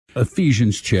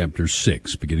Ephesians chapter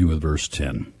 6, beginning with verse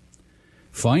 10.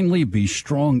 Finally, be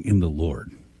strong in the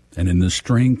Lord and in the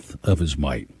strength of his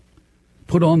might.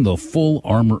 Put on the full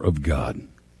armor of God,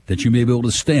 that you may be able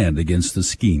to stand against the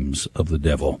schemes of the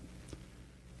devil.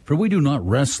 For we do not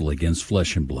wrestle against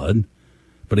flesh and blood,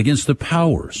 but against the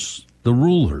powers, the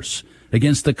rulers,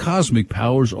 against the cosmic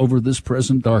powers over this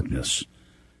present darkness,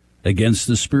 against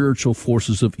the spiritual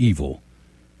forces of evil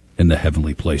in the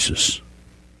heavenly places.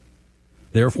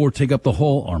 Therefore, take up the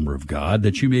whole armor of God,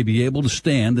 that you may be able to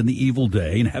stand in the evil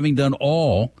day, and having done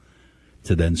all,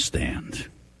 to then stand.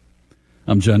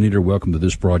 I'm John Nieder. Welcome to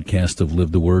this broadcast of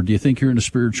Live the Word. Do you think you're in a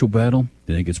spiritual battle?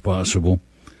 Do you think it's possible?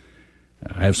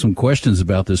 I have some questions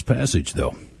about this passage,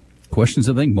 though. Questions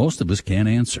I think most of us can't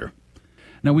answer.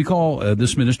 Now, we call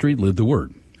this ministry Live the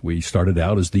Word. We started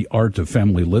out as the Art of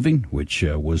Family Living, which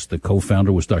was the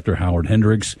co-founder was Dr. Howard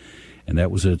Hendricks. And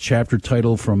that was a chapter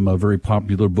title from a very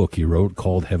popular book he wrote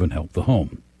called Heaven Help the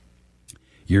Home.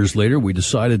 Years later, we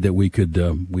decided that we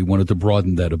wanted to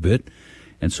broaden that a bit.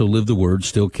 And so Live the Word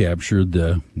still captured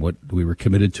what we were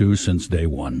committed to since day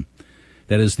one.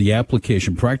 That is the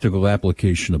practical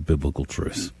application of biblical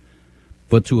truth.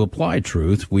 But to apply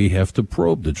truth, we have to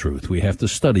probe the truth. We have to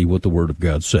study what the Word of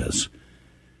God says.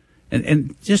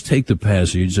 And just take the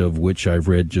passage of which I've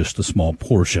read just a small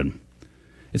portion.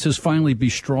 It says, finally, be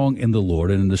strong in the Lord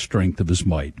and in the strength of his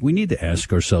might. We need to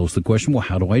ask ourselves the question, well,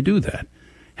 how do I do that?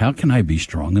 How can I be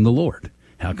strong in the Lord?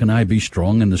 How can I be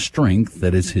strong in the strength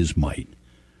that is his might?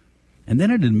 And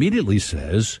then it immediately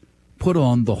says, put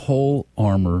on the whole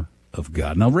armor of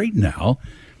God. Now, right now,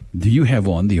 do you have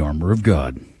on the armor of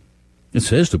God? It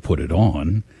says to put it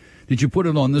on. Did you put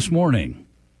it on this morning?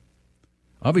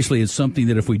 Obviously, it's something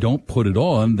that if we don't put it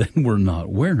on, then we're not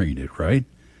wearing it, right?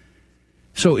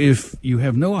 So if you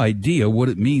have no idea what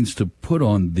it means to put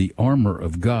on the armor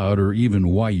of God, or even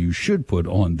why you should put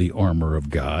on the armor of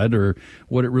God, or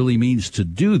what it really means to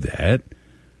do that,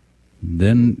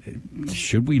 then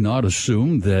should we not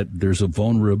assume that there's a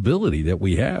vulnerability that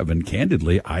we have? And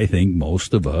candidly, I think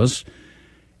most of us,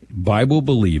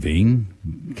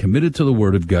 Bible-believing, committed to the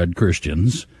Word of God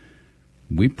Christians,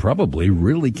 we probably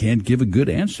really can't give a good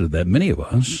answer to that, many of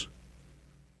us.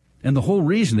 And the whole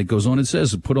reason it goes on, it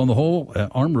says, put on the whole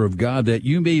armor of God that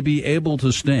you may be able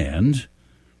to stand.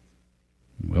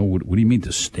 Well, what do you mean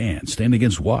to stand? Stand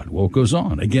against what? Well, it goes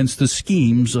on, against the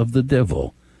schemes of the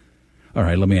devil. All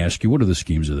right, let me ask you, what are the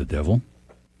schemes of the devil?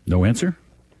 No answer?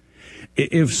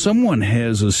 If someone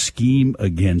has a scheme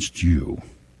against you,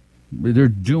 they're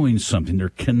doing something, they're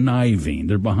conniving,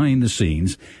 they're behind the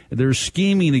scenes, they're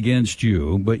scheming against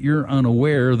you, but you're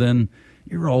unaware, then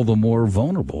you're all the more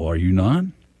vulnerable, are you not?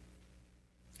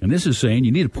 And this is saying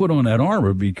you need to put on that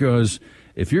armor, because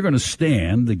if you're going to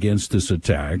stand against this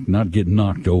attack, not get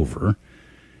knocked over,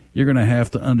 you're going to have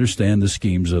to understand the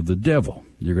schemes of the devil.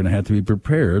 You're going to have to be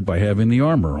prepared by having the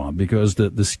armor on, because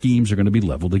the schemes are going to be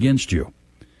leveled against you.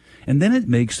 And then it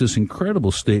makes this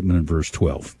incredible statement in verse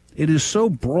 12. It is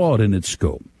so broad in its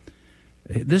scope.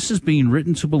 This is being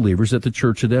written to believers at the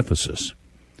church at Ephesus.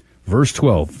 Verse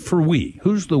 12, for we,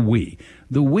 who's the we?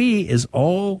 The we is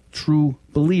all true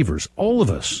believers, all of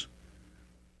us.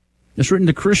 It's written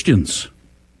to Christians,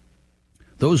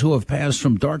 those who have passed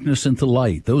from darkness into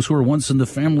light, those who were once in the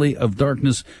family of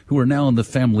darkness, who are now in the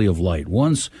family of light,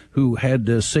 once who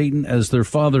had Satan as their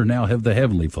father, now have the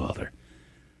Heavenly Father.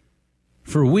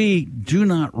 For we do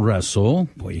not wrestle,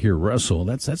 boy, here wrestle,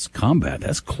 that's combat,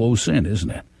 that's close in,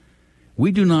 isn't it?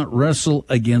 We do not wrestle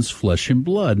against flesh and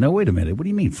blood. Now, wait a minute. What do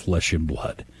you mean flesh and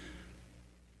blood?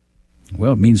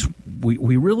 Well, it means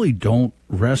we really don't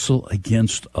wrestle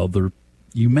against other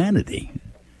humanity,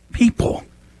 people.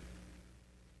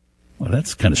 Well,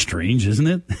 that's kind of strange, isn't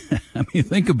it? I mean,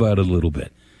 think about it a little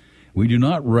bit. We do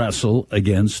not wrestle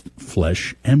against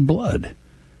flesh and blood.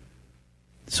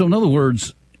 So, in other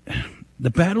words, the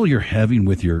battle you're having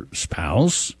with your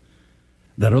spouse,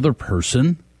 that other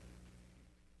person,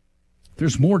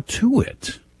 there's more to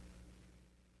it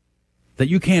that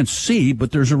you can't see,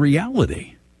 but there's a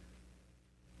reality.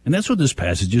 And that's what this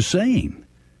passage is saying.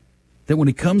 That when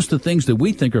it comes to things that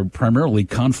we think are primarily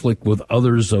conflict with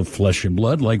others of flesh and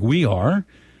blood, like we are,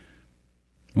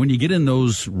 when you get in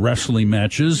those wrestling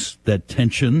matches, that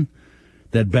tension,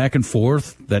 that back and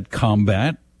forth, that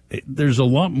combat, there's a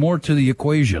lot more to the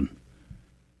equation.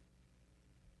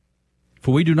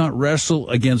 For we do not wrestle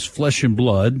against flesh and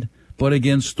blood, but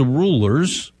against the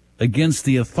rulers, against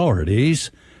the authorities,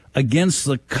 against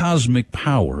the cosmic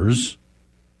powers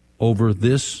over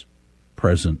this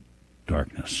present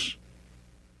darkness,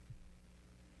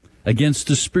 against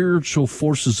the spiritual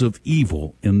forces of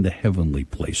evil in the heavenly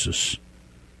places.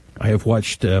 I have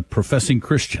watched professing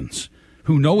Christians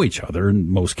who know each other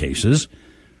in most cases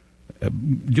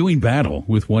doing battle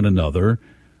with one another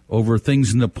over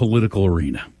things in the political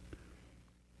arena.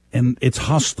 And it's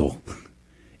hostile.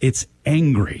 It's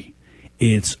angry.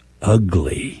 It's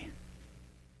ugly.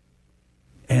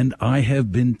 And I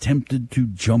have been tempted to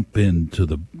jump into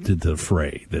the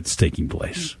fray that's taking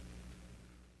place.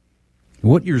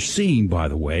 What you're seeing, by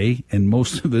the way, and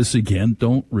most of us, again,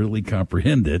 don't really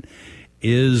comprehend it,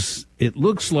 is it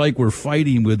looks like we're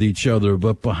fighting with each other,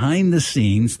 but behind the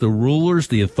scenes, the rulers,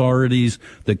 the authorities,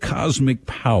 the cosmic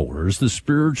powers, the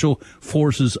spiritual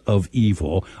forces of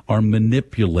evil are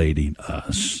manipulating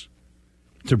us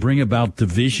to bring about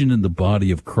division in the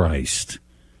body of Christ,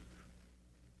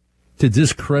 to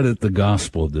discredit the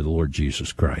gospel of the Lord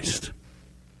Jesus Christ.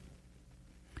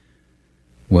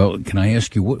 Well, can I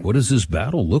ask you, what does this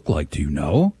battle look like? Do you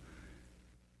know?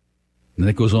 And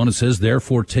it goes on, it says,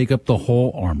 therefore take up the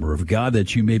whole armor of God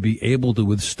that you may be able to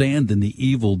withstand in the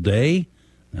evil day.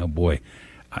 Now, boy,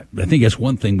 I think that's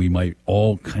one thing we might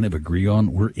all kind of agree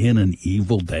on. We're in an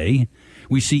evil day.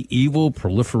 We see evil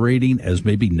proliferating as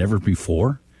maybe never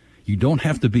before. You don't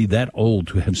have to be that old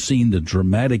to have seen the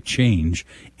dramatic change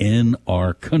in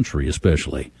our country,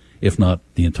 especially, if not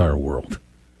the entire world.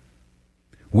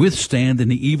 Withstand in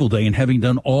the evil day, and having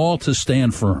done all to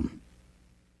stand firm.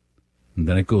 And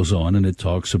then it goes on and it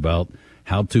talks about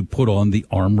how to put on the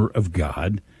armor of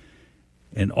God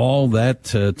and all that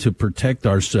to protect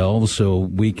ourselves so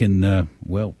we can,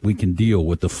 we can deal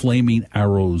with the flaming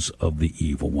arrows of the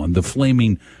evil one, the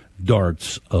flaming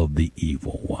darts of the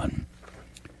evil one.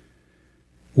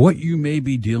 What you may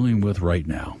be dealing with right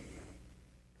now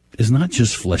is not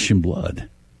just flesh and blood.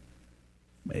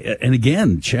 And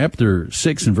again, chapter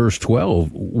 6 and verse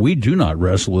 12, we do not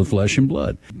wrestle with flesh and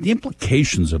blood. The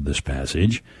implications of this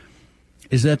passage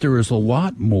is that there is a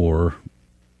lot more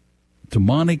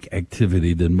demonic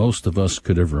activity than most of us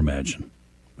could ever imagine.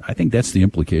 I think that's the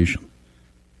implication.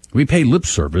 We pay lip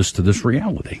service to this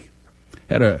reality.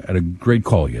 Had a great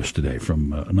call yesterday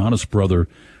from an honest brother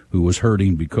who was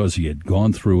hurting because he had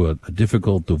gone through a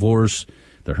difficult divorce.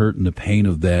 The hurt and the pain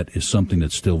of that is something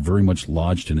that's still very much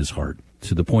lodged in his heart,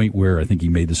 to the point where I think he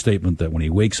made the statement that when he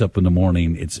wakes up in the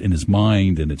morning, it's in his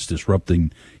mind and it's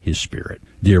disrupting his spirit.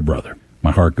 Dear brother,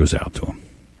 my heart goes out to him.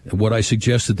 What I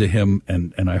suggested to him,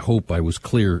 and I hope I was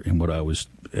clear in what I was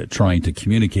trying to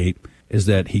communicate, is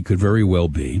that he could very well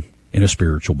be in a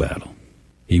spiritual battle.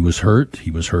 He was hurt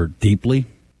deeply,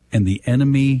 and the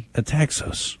enemy attacks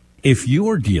us. If you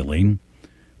are dealing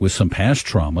with some past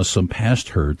trauma, some past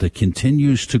hurt that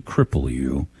continues to cripple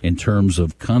you in terms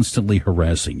of constantly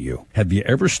harassing you, have you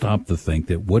ever stopped to think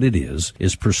that what it is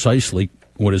precisely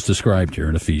what is described here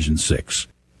in Ephesians 6?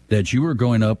 That you are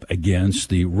going up against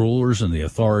the rulers and the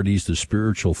authorities, the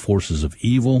spiritual forces of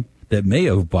evil that may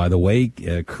have, by the way,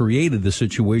 created the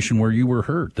situation where you were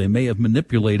hurt. They may have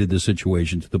manipulated the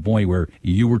situation to the point where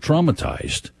you were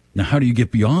traumatized. Now, how do you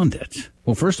get beyond it?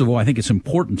 Well, first of all, I think it's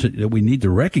important that we need to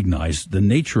recognize the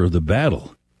nature of the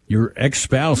battle. Your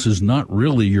ex-spouse is not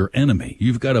really your enemy.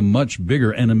 You've got a much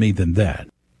bigger enemy than that.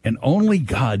 And only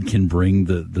God can bring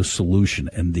the solution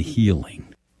and the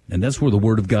healing. And that's where the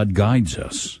Word of God guides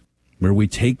us, where we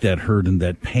take that hurt and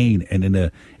that pain, and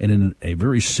in a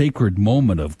very sacred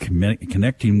moment of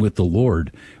connecting with the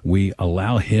Lord, we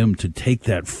allow Him to take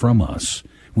that from us.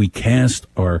 We cast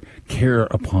our care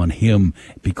upon Him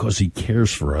because He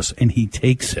cares for us, and He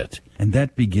takes it. And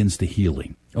that begins the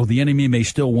healing. Oh, the enemy may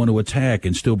still want to attack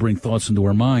and still bring thoughts into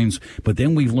our minds, but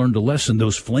then we've learned a lesson.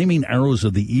 Those flaming arrows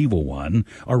of the evil one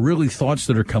are really thoughts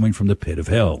that are coming from the pit of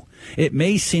hell. It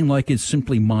may seem like it's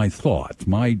simply my thought,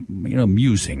 my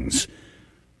musings,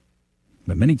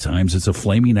 but many times it's a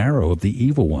flaming arrow of the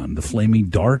evil one, the flaming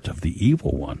dart of the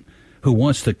evil one, who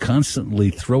wants to constantly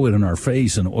throw it in our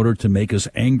face in order to make us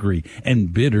angry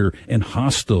and bitter and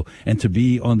hostile and to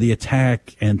be on the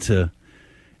attack and to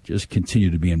just continue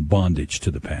to be in bondage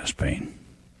to the past pain.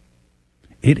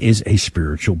 It is a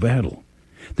spiritual battle.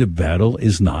 The battle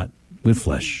is not with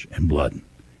flesh and blood.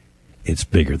 It's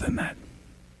bigger than that.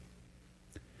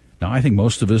 Now, I think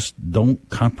most of us don't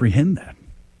comprehend that.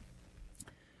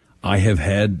 I have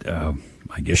had,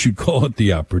 I guess you'd call it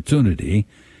the opportunity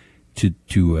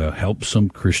to help some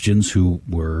Christians who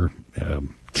were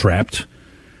trapped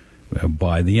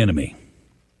by the enemy.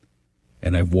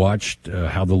 And I've watched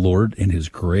how the Lord in His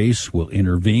grace will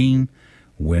intervene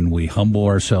when we humble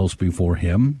ourselves before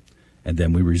Him, and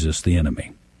then we resist the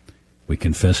enemy. We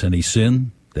confess any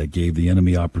sin that gave the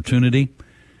enemy opportunity.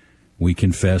 We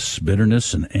confess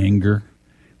bitterness and anger.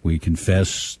 We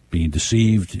confess being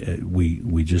deceived.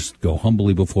 We just go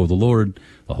humbly before the Lord.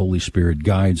 The Holy Spirit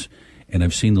guides, And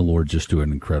I've seen the Lord just do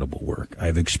an incredible work.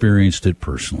 I've experienced it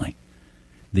personally.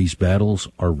 These battles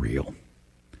are real.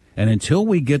 And until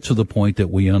we get to the point that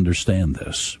we understand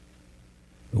this,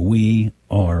 we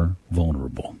are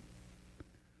vulnerable.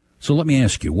 So let me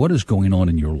ask you, what is going on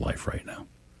in your life right now?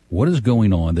 What is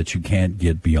going on that you can't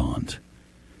get beyond?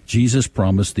 Jesus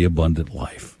promised the abundant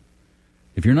life.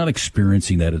 If you're not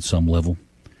experiencing that at some level,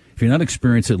 if you're not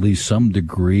experiencing at least some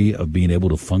degree of being able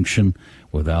to function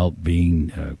without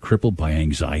being crippled by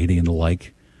anxiety and the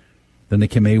like, then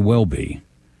it may well be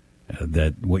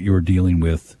that what you're dealing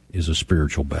with is a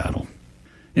spiritual battle.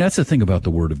 That's the thing about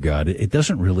the Word of God. It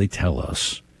doesn't really tell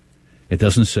us. It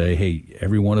doesn't say, hey,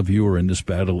 every one of you are in this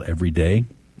battle every day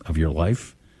of your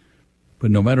life.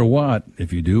 But no matter what,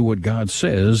 if you do what God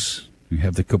says, you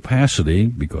have the capacity,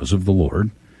 because of the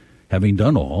Lord, having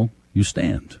done all, you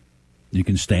stand. You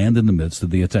can stand in the midst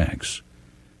of the attacks.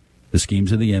 The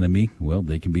schemes of the enemy, well,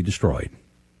 they can be destroyed.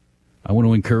 I want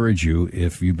to encourage you,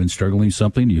 if you've been struggling with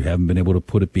something, you haven't been able to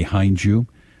put it behind you,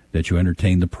 that you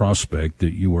entertain the prospect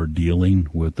that you are dealing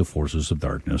with the forces of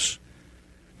darkness.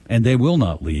 And they will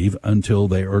not leave until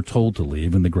they are told to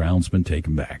leave and the ground's been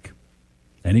taken back.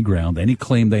 Any ground, any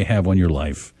claim they have on your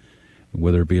life,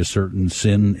 whether it be a certain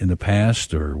sin in the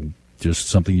past or just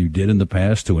something you did in the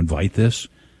past to invite this.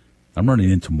 I'm running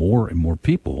into more and more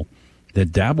people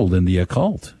that dabbled in the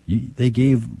occult. They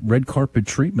gave red carpet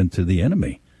treatment to the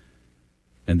enemy.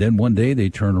 And then one day they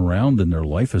turn around and their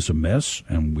life is a mess,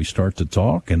 and we start to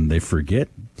talk, and they forget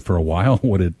for a while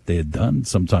what they had done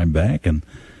some time back, and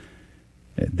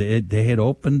they had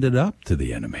opened it up to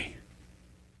the enemy.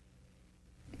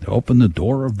 They opened the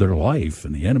door of their life,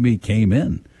 and the enemy came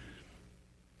in.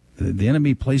 The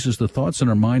enemy places the thoughts in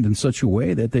our mind in such a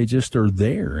way that they just are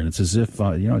there, and it's as if,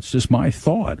 it's just my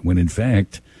thought, when in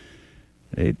fact,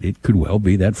 it could well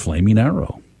be that flaming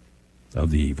arrow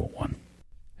of the evil one.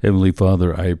 Heavenly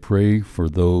Father, I pray for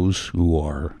those who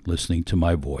are listening to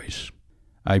my voice.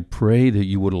 I pray that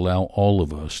you would allow all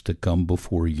of us to come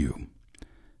before you,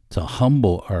 to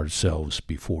humble ourselves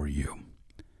before you,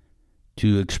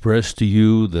 to express to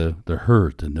you the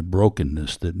hurt and the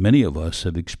brokenness that many of us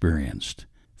have experienced.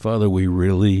 Father, we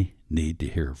really need to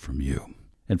hear from you.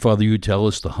 And Father, you tell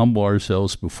us to humble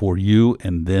ourselves before you,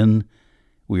 and then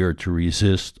we are to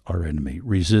resist our enemy,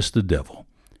 resist the devil.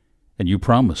 And you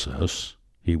promise us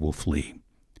he will flee.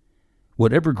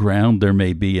 Whatever ground there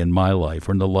may be in my life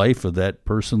or in the life of that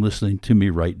person listening to me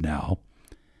right now,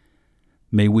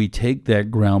 may we take that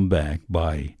ground back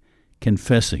by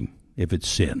confessing if it's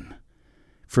sin,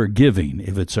 forgiving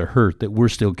if it's a hurt that we're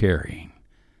still carrying.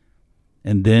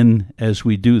 And then, as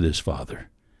we do this, Father,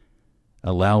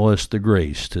 allow us the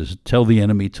grace to tell the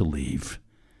enemy to leave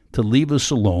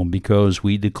us alone, because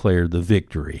we declare the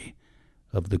victory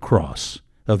of the cross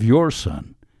of your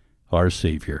Son, our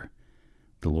Savior,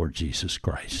 the Lord Jesus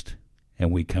Christ.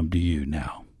 And we come to you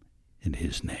now in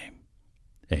his name.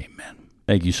 Amen.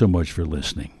 Thank you so much for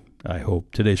listening. I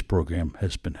hope today's program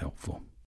has been helpful.